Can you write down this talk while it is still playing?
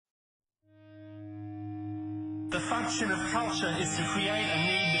function of culture is to create a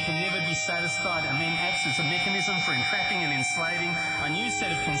need that can never be satisfied and then acts as a mechanism for entrapping and enslaving a new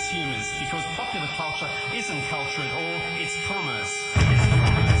set of consumers, because popular culture isn't culture at all, it's commerce.